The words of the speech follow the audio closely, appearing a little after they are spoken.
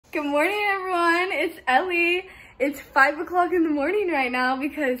Good morning, everyone. It's Ellie. It's 5 o'clock in the morning right now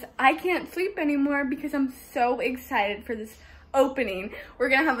because I can't sleep anymore because I'm so excited for this opening. We're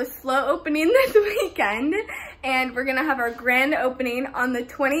gonna have a slow opening this weekend, and we're gonna have our grand opening on the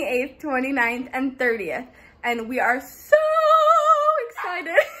 28th, 29th, and 30th. And we are so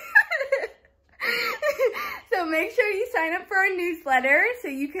excited. So make sure you sign up for our newsletter so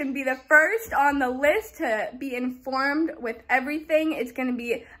you can be the first on the list to be informed with everything. It's going to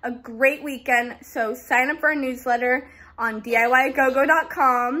be a great weekend, so sign up for our newsletter on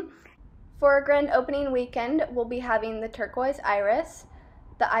DIYGoGo.com. For our grand opening weekend, we'll be having the Turquoise Iris,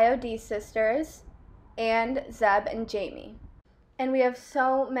 the IOD sisters, and Zeb and Jamie. And we have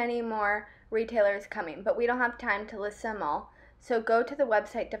so many more retailers coming, but we don't have time to list them all. So go to the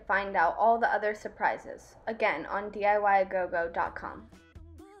website to find out all the other surprises. Again, on DIYGoGo.com.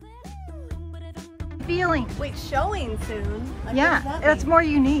 Feeling. Wait, showing soon? Like, yeah, it's more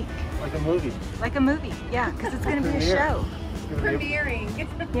unique. Like a movie. Like a movie, yeah, because it's going to be a show. Premiering.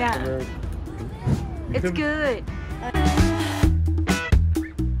 Yeah. It's good.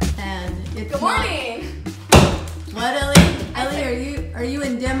 And it's Good morning. What, Ellie? Ellie, are you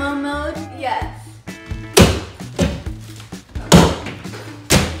in demo mode? Yes.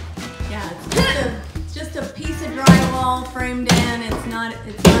 Yeah, it's just a piece of drywall framed in. It's not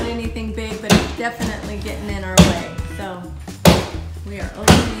anything big, but it's definitely getting in our way. So we are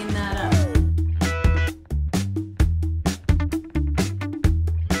opening that up.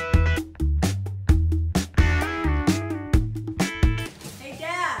 Hey,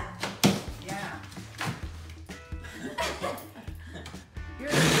 Dad. Yeah. You're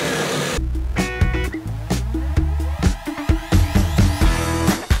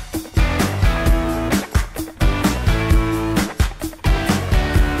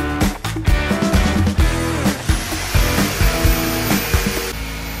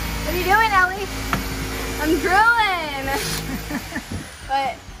I'm drilling.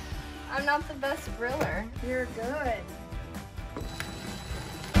 But I'm not the best driller. You're good.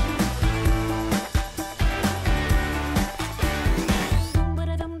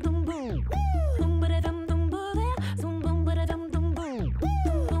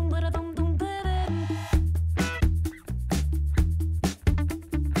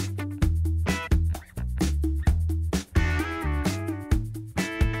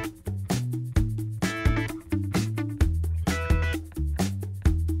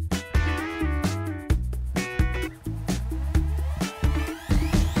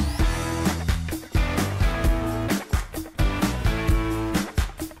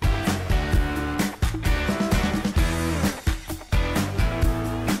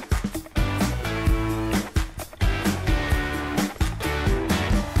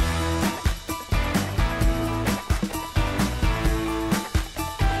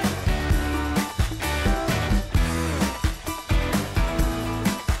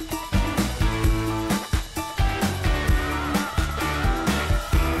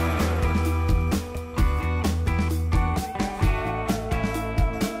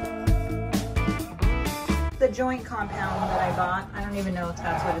 The joint compound that I bought, I don't even know if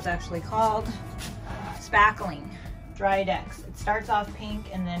that's what it's actually called. Spackling, dry decks. It starts off pink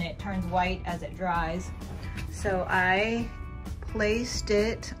and then it turns white as it dries. So I placed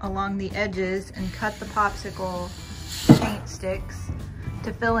it along the edges and cut the popsicle paint sticks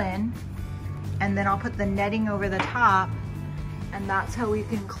to fill in. And then I'll put the netting over the top, and that's how we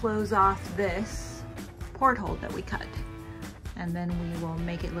can close off this porthole that we cut. And then we will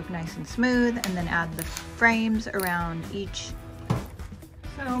make it look nice and smooth and then add the frames around each.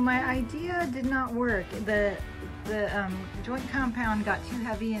 So my idea did not work. The joint compound got too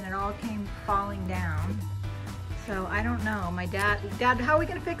heavy and it all came falling down. So I don't know. My dad, how are we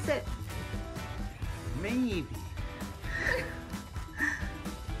gonna fix it? Maybe.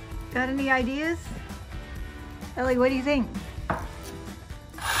 Got any ideas? Ellie, what do you think?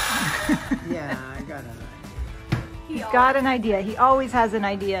 Yeah, I got it. He's got an idea. He always has an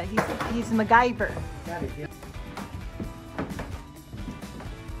idea. He's MacGyver. Got it, yeah.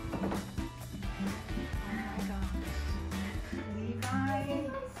 Oh my gosh. Levi,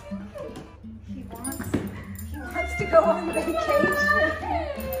 he wants to go on vacation.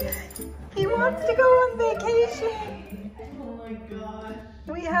 He wants to go on vacation. Oh my God.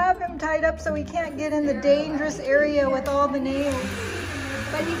 We have him tied up so he can't get in the dangerous area with all the nails.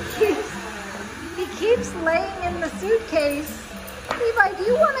 But he keeps laying in the suitcase. Levi, do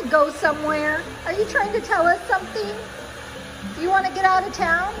you want to go somewhere? Are you trying to tell us something? Do you want to get out of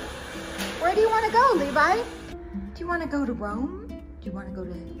town? Where do you want to go, Levi? Do you want to go to Rome? Do you want to go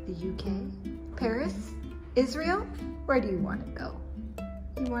to the UK? Paris? Israel? Where do you want to go?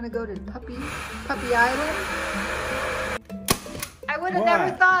 You want to go to Puppy Island? I would have never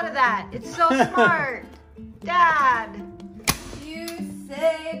thought of that. It's so smart. Dad. You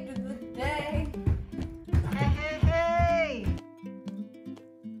saved the day. Hey, hey, hey.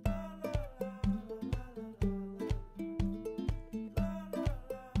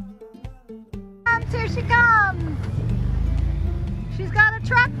 Here she comes. She's got a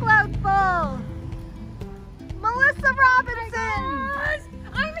truckload full. Melissa Robinson.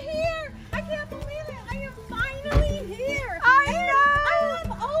 I'm here! I can't believe it! I am finally here! I And know! I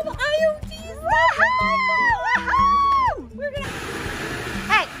have all the IoT Woohoo! stuff! We're gonna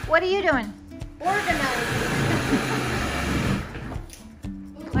Hey, what are you doing? organize.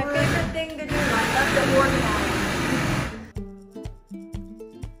 My favorite thing to do. I love to organize.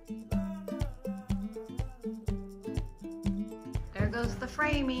 There goes the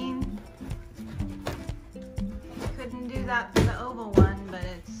framing. Couldn't do that for the oval one, but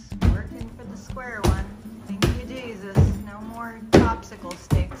it's working for the square one. Thank you, Jesus. No more popsicle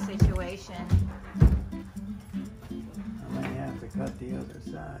stick situation. I might have to cut the other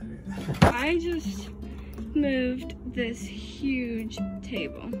side. I just moved this huge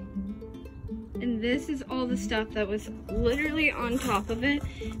table. And this is all the stuff that was literally on top of it.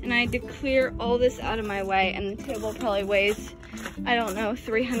 And I had to clear all this out of my way. And the table probably weighs, I don't know,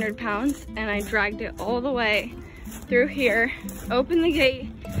 300 pounds. And I dragged it all the way through here, opened the gate,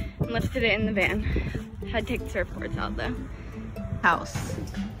 and lifted it in the van. Had to take the surfboards out though. House.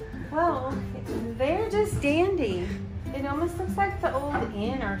 Well, they're just dandy. It almost looks like the old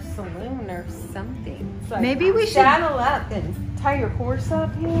inn or saloon or something. It's like, Maybe we should saddle up and tie your horse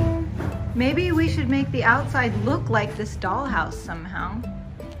up here. Maybe we should make the outside look like this dollhouse somehow.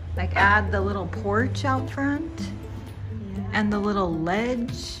 Like add the little porch out front and the little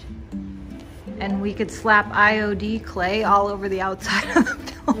ledge. And we could slap IOD clay all over the outside of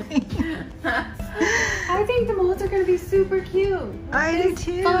the building. I think the molds are going to be super cute. I do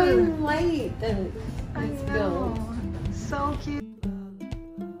too. Fun light that I it's know. built. So cute.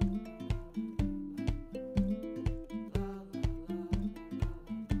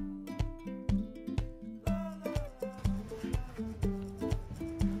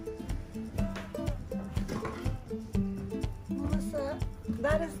 Melissa,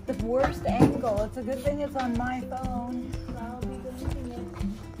 that is the worst angle. It's a good thing it's on my phone. I'll be deleting it.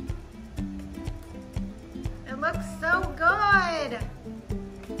 It looks so good.